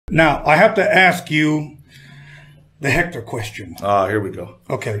Now, I have to ask you the Hector question. Here we go.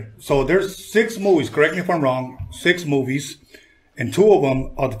 Okay, so there's 6 movies, correct me if I'm wrong, 6 movies, and 2 of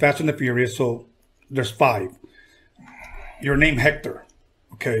them are the Fast and the Furious, so there's 5. Your name Hector,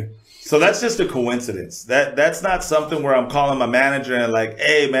 okay? So that's just a coincidence. That's not something where I'm calling my manager and like,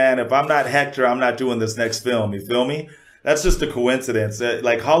 hey, man, if I'm not Hector, I'm not doing this next film. You feel me? That's just a coincidence.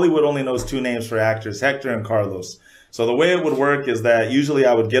 Like Hollywood only knows 2 names for actors, Hector and Carlos. So the way it would work is that usually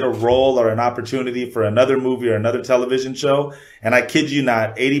I would get a role or an opportunity for another movie or another television show. And I kid you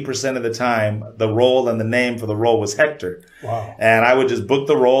not, 80% of the time, the role and the name for the role was Hector. Wow. And I would just book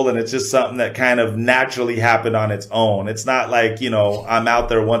the role, and it's just something that kind of naturally happened on its own. It's not like, you know, I'm out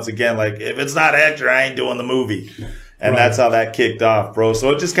there once again, like, if it's not Hector, I ain't doing the movie. And that's how that kicked off, bro. So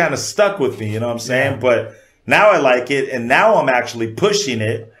it just kind of stuck with me, you know what I'm saying? Yeah. But now I like it, and now I'm actually pushing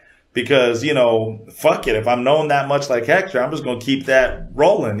it. Because, you know, fuck it. If I'm known that much like Hector, I'm just going to keep that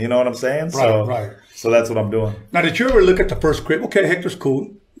rolling. You know what I'm saying? Right. So that's what I'm doing. Now, did you ever look at the first script? Okay, Hector's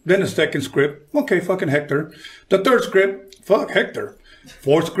cool. Then the second script. Okay, fucking Hector. The third script. Fuck Hector.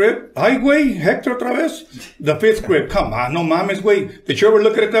 Fourth script. Ay, güey, Hector otra vez. The fifth script. Come on, no mames, güey. Did you ever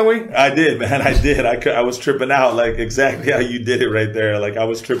look at it that way? I did, man. I did. I was tripping out, like exactly how you did it right there. Like I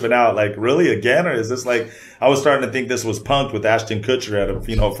was tripping out, like really again, or is this like? I was starting to think this was Punk'd with Ashton Kutcher at him,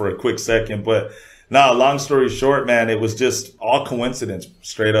 you know, for a quick second. But no, long story short, man, it was just all coincidence,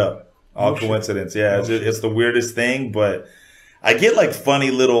 straight up, all coincidence. Yeah, it's the weirdest thing, but I get like funny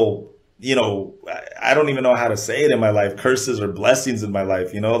little. You know, I don't even know how to say it in my life, curses or blessings in my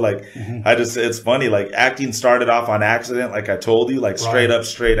life, you know, like it's funny, like acting started off on accident, like I told you, like straight up,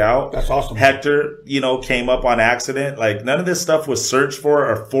 straight out. That's awesome. Hector, you know, came up on accident. Like none of this stuff was searched for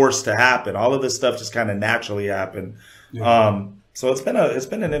or forced to happen. All of this stuff just kind of naturally happened. Yeah. So it's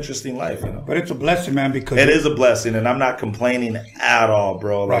been an interesting life, you know. But it's a blessing, man, because it is a blessing, and I'm not complaining at all,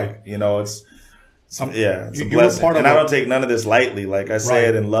 bro. Like, you know, it's a blessing. And I don't take none of this lightly. Like I say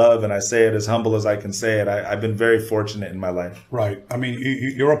it in love, and I say it as humble as I can say it. I've been very fortunate in my life. Right. I mean,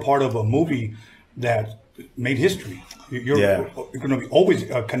 you're a part of a movie that made history. You're going to be always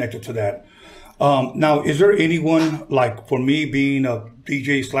connected to that. Now, is there anyone, like for me being a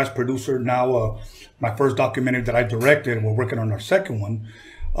DJ / producer, now my first documentary that I directed, and we're working on our second one,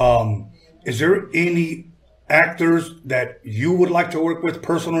 is there any actors that you would like to work with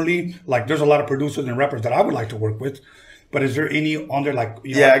personally? Like there's a lot of producers and rappers that I would like to work with, but is there any on there like,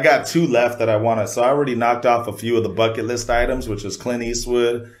 you know, I got 2 left that I want to, so I already knocked off a few of the bucket list items, which is Clint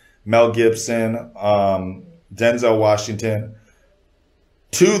Eastwood, Mel Gibson, Denzel Washington.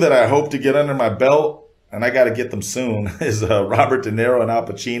 2 that I hope to get under my belt, and I got to get them soon, is Robert De Niro and Al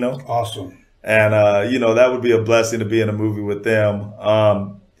Pacino. Awesome. And, you know, that would be a blessing to be in a movie with them.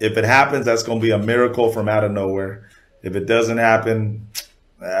 If it happens, that's going to be a miracle from out of nowhere. If it doesn't happen,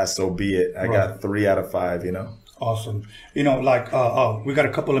 so be it. I got 3 out of 5, you know. Awesome. You know, like, we got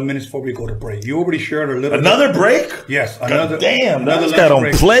a couple of minutes before we go to break. You already shared a little Another break? Yes. Another guy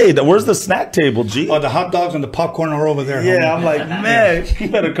don't play. Where's the snack table, G? Oh, the hot dogs and the popcorn are over there. Yeah, homie. I'm like, man, you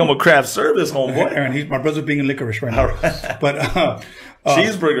better come with craft service, homeboy. Aaron, my brother's being licorice right now. But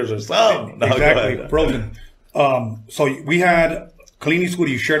cheeseburgers or something. No, exactly. Frozen. So we had Clint Eastwood,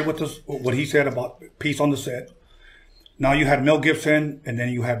 you shared with us what he said about peace on the set. Now you had Mel Gibson, and then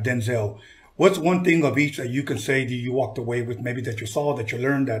you have Denzel. What's one thing of each that you can say that you walked away with, maybe that you saw, that you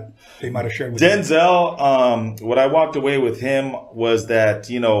learned, that they might have shared with you? Denzel, what I walked away with him was that,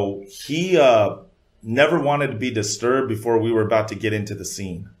 you know, he never wanted to be disturbed before we were about to get into the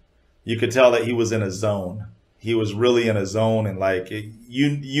scene. You could tell that he was in a zone. He was really in a zone, and like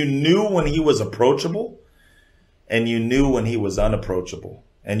you knew when he was approachable, and you knew when he was unapproachable.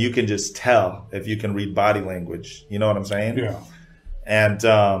 And you can just tell if you can read body language. You know what I'm saying? Yeah. And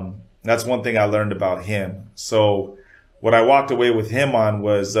that's one thing I learned about him. So what I walked away with him on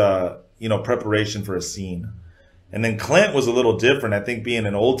was, you know, preparation for a scene. And then Clint was a little different. I think being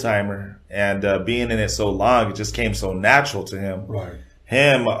an old timer and being in it so long, it just came so natural to him. Right.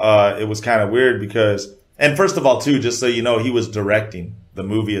 Him, it was kind of weird because, and first of all, too, just so you know, he was directing the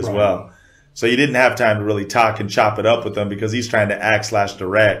movie as well. So you didn't have time to really talk and chop it up with him because he's trying to act /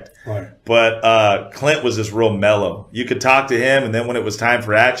 direct. Right. But Clint was just real mellow. You could talk to him, and then when it was time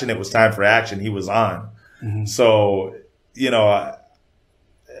for action, it was time for action. He was on. So, you know,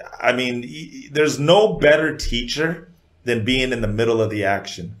 I mean, there's no better teacher than being in the middle of the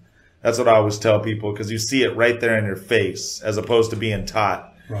action. That's what I always tell people, because you see it right there in your face as opposed to being taught.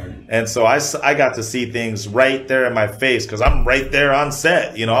 Right. And so I got to see things right there in my face because I'm right there on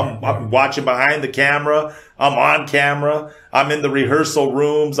set. You know, I'm watching behind the camera. I'm on camera. I'm in the rehearsal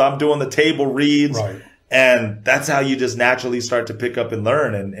rooms. I'm doing the table reads. Right. And that's how you just naturally start to pick up and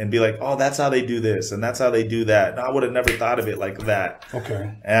learn and be like, oh, that's how they do this. And that's how they do that. And I would have never thought of it like that.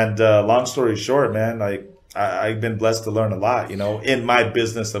 Okay. And long story short, man, like I've been blessed to learn a lot, you know, in my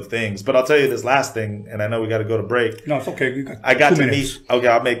business of things. But I'll tell you this last thing, and I know we got to go to break. No, it's okay. I got to meet, okay,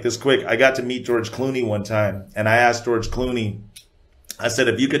 I'll make this quick. I got to meet George Clooney one time. And I asked George Clooney, I said,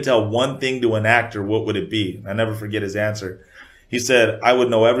 if you could tell one thing to an actor, what would it be? I never forget his answer. He said, I would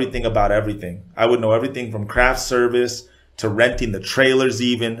know everything about everything. I would know everything from craft service to renting the trailers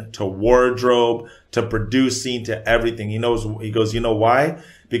even, to wardrobe, to producing, to everything. He goes, you know why?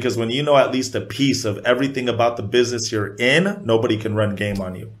 Because when you know at least a piece of everything about the business you're in, nobody can run game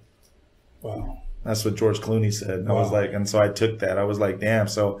on you. Wow. That's what George Clooney said. And wow. I was like, and so I took that. I was like, damn.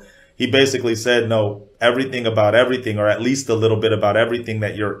 So he basically said, no, everything about everything, or at least a little bit about everything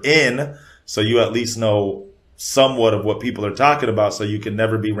that you're in. So you at least know somewhat of what people are talking about, so you can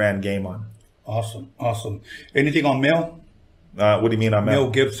never be ran game on. Awesome. Awesome. Anything on Mel? What do you mean on Mel? Mel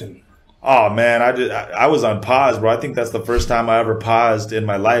Gibson. Oh man, I was on pause, bro. I think that's the first time I ever paused in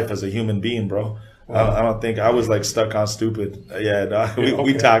my life as a human being, bro. Wow. I don't think I was like stuck on stupid. Yeah, no,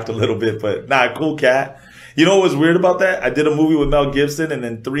 we talked a little bit, but nah, cool cat. You know what was weird about that? I did a movie with Mel Gibson, and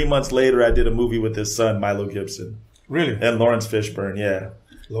then 3 months later, I did a movie with his son, Milo Gibson. Really? And Lawrence Fishburne, yeah.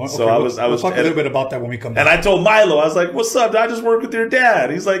 So okay, we'll talk a little bit about that when we come back. And I told Milo, I was like, what's up? I just worked with your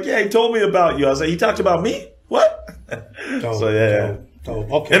dad. He's like, yeah, he told me about you. I was like, he talked about me? What? So yeah.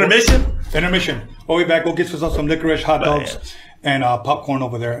 Okay. Intermission. We'll be back. We'll get us some licorice, hot dogs, and popcorn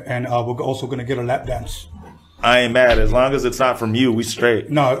over there. And we're also going to get a lap dance. I ain't mad. As long as it's not from you, we straight.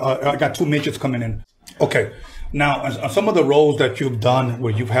 No, I got 2 midgets coming in. Okay. Now, some of the roles that you've done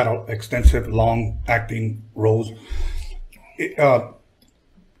where you've had extensive, long acting roles,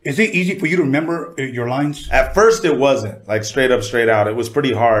 is it easy for you to remember your lines? At first, it wasn't. Like, straight up, straight out. It was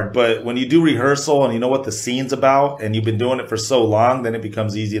pretty hard. But when you do rehearsal and you know what the scene's about and you've been doing it for so long, then it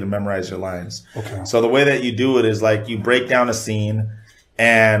becomes easy to memorize your lines. Okay. So the way that you do it is like you break down a scene,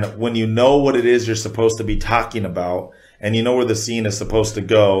 and when you know what it is you're supposed to be talking about and you know where the scene is supposed to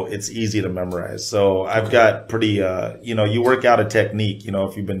go, it's easy to memorize. So I've got pretty, you work out a technique,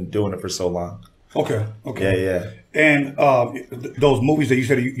 if you've been doing it for so long. Okay. Yeah. And those movies that you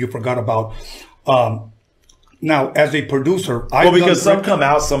said you forgot about. Now, as a producer, because some come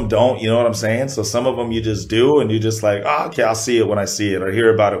out, some don't. You know what I'm saying? So some of them you just do, and you just like, oh, okay, I'll see it when I see it, or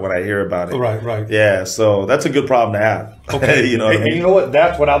hear about it when I hear about it. Right. Yeah. So that's a good problem to have. Okay. You know what I mean? And you know what?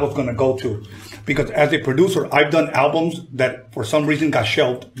 That's what I was going to go to, because as a producer, I've done albums that for some reason got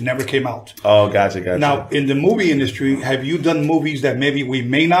shelved, never came out. Oh, gotcha. Now, in the movie industry, have you done movies that maybe we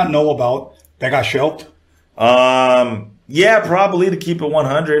may not know about that got shelved? Yeah, probably, to keep it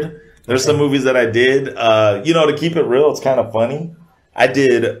 100. There's some movies that I did, to keep it real. It's kind of funny. I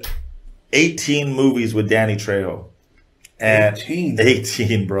did 18 movies with Danny Trejo. And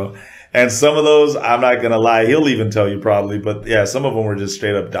 18, bro. And some of those, I'm not going to lie, he'll even tell you probably, but yeah, some of them were just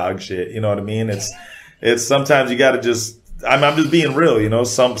straight up dog shit. You know what I mean? It's sometimes you got to just, I'm just being real,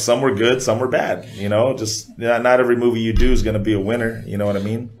 some were good, some were bad, not every movie you do is going to be a winner. You know what I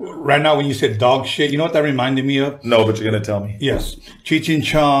mean? Right now, when you said dog shit, you know what that reminded me of? No, but you're going to tell me. Yes. Cheech and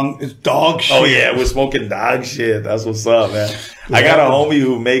Chong is dog shit. Oh yeah, we're smoking dog shit. That's what's up, man. I got a homie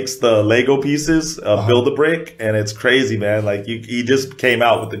who makes the Lego pieces, Build-A-Brick, and it's crazy, man. Like he just came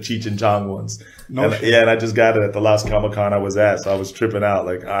out with the Cheech and Chong ones. And I just got it at the last Comic-Con I was at, so I was tripping out.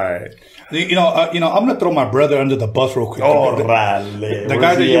 Like, all right. I'm gonna throw my brother under the bus real quick. Oh, the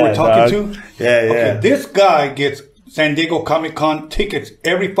guy that you were talking to. Yeah. Okay, this guy gets San Diego Comic-Con tickets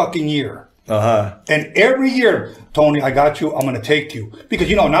every fucking year. And every year, Tony, I got you. I'm gonna take you because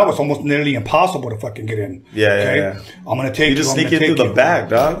now it's almost nearly impossible to fucking get in. Yeah. I'm gonna take you. You just sneak in through the back,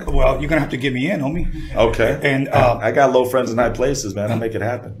 dog. Well, you're gonna have to get me in, homie. Okay. And I got low friends in high places, man. I'll make it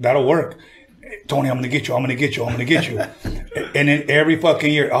happen. That'll work. Tony, I'm gonna get you. And then every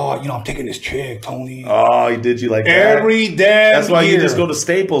fucking year, I'm taking this chick, Tony. Oh, he did you like that? Every damn That's why year. you just go to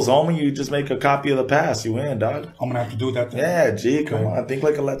Staples, homie. You just make a copy of the pass. You win, dog. I'm gonna have to do that then. Yeah, G, come on. Think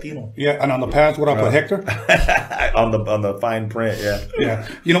like a Latino. Yeah, and on the pass, what I put, Hector? on the fine print, yeah. Yeah.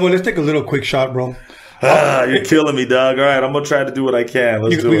 You know what? Let's take a little quick shot, bro. You're killing me, dog. All right, I'm gonna try to do what I can.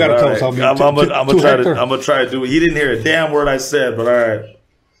 Let's do it. We gotta all tell right. something. I'm gonna try to do it. He didn't hear a damn word I said, but all right.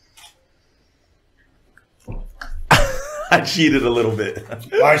 I cheated a little bit.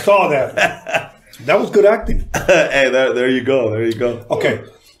 I saw that. That was good acting. Hey, there you go. Okay.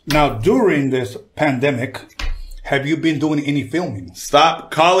 Now, during this pandemic, have you been doing any filming? Stop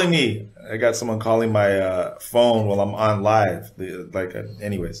calling me. I got someone calling my phone while I'm on live.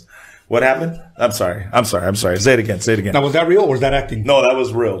 Anyways. What happened? I'm sorry. Say it again. Now, was that real or was that acting? No, that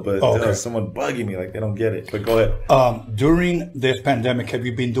was real, but okay. Someone bugging me like they don't get it. But go ahead. During this pandemic, have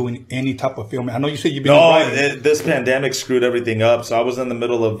you been doing any type of filming? I know you said you've been this pandemic screwed everything up. So I was in the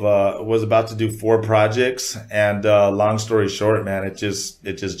middle of was about to do 4 projects, and long story short, man, it just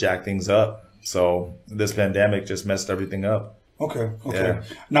jacked things up. So this pandemic just messed everything up. Okay. Yeah.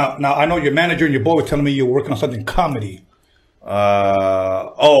 Now I know your manager and your boy were telling me you're working on something comedy.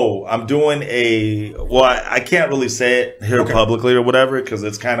 I'm doing I can't really say it here publicly or whatever, because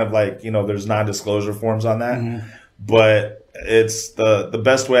it's kind of like, there's non-disclosure forms on that. Mm-hmm. But it's the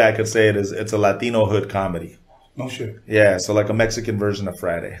best way I could say it is it's a Latino hood comedy. No shit. Yeah, so like a Mexican version of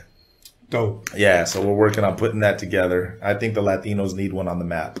Friday. Dope. Yeah, so we're working on putting that together. I think the Latinos need one on the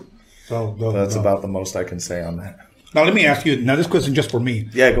map. So that's about the most I can say on that. Now let me ask you. Now this question just for me.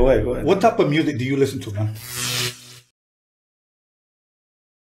 Yeah, go ahead. What type of music do you listen to, man?